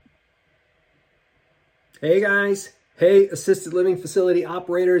Hey guys, hey assisted living facility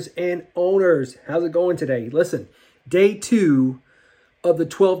operators and owners. How's it going today? Listen, day 2 of the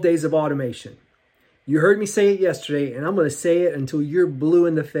 12 days of automation. You heard me say it yesterday, and I'm going to say it until you're blue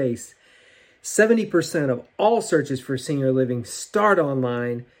in the face. 70% of all searches for senior living start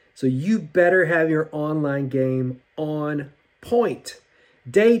online, so you better have your online game on point.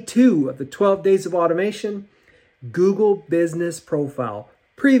 Day 2 of the 12 days of automation, Google Business Profile,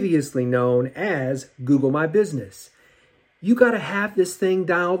 previously known as Google My Business. You got to have this thing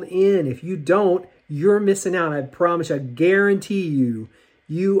dialed in. If you don't, you're missing out. I promise, I guarantee you,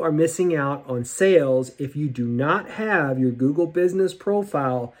 you are missing out on sales if you do not have your Google Business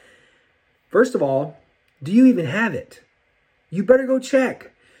Profile. First of all, do you even have it? You better go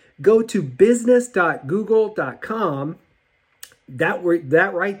check. Go to business.google.com. That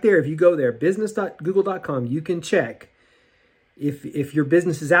right there, if you go there, business.google.com, you can check if your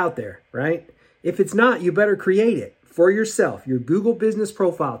business is out there, right? If it's not, you better create it for yourself. Your Google Business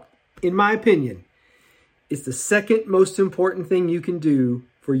Profile, in my opinion, is the second most important thing you can do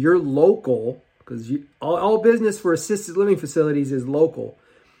for your local, because all business for assisted living facilities is local,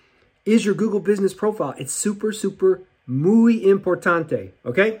 is your Google Business Profile. It's super, super, muy importante,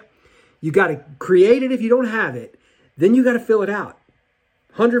 okay? You got to create it if you don't have it. Then you got to fill it out.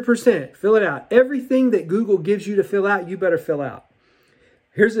 100%, fill it out. Everything that Google gives you to fill out, you better fill out.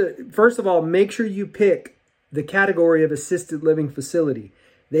 First of all, make sure you pick the category of assisted living facility.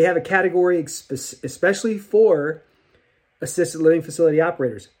 They have a category especially for assisted living facility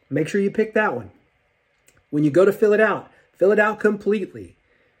operators. Make sure you pick that one. When you go to fill it out completely.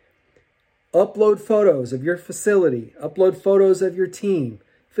 Upload photos of your facility, upload photos of your team.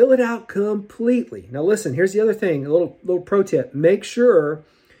 Fill it out completely. Now listen, here's the other thing, a little pro tip. Make sure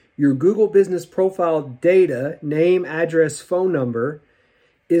your Google Business Profile data, name, address, phone number,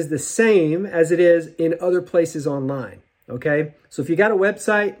 is the same as it is in other places online, okay? So if you got a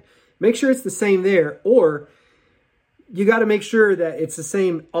website, make sure it's the same there, or you got to make sure that it's the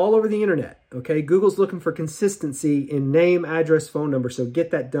same all over the internet, okay? Google's looking for consistency in name, address, phone number, so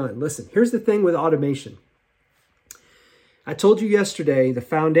get that done. Listen, here's the thing with automation. I told you yesterday the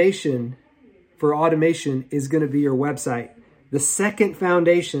foundation for automation is going to be your website. The second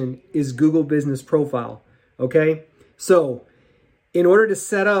foundation is Google Business Profile, okay? So in order to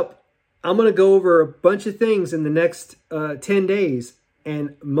set up, I'm going to go over a bunch of things in the next 10 days,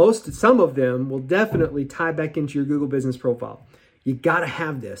 and some of them will definitely tie back into your Google Business Profile. You got to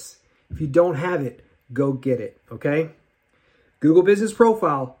have this. If you don't have it, go get it, okay? Google Business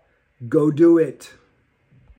Profile, go do it.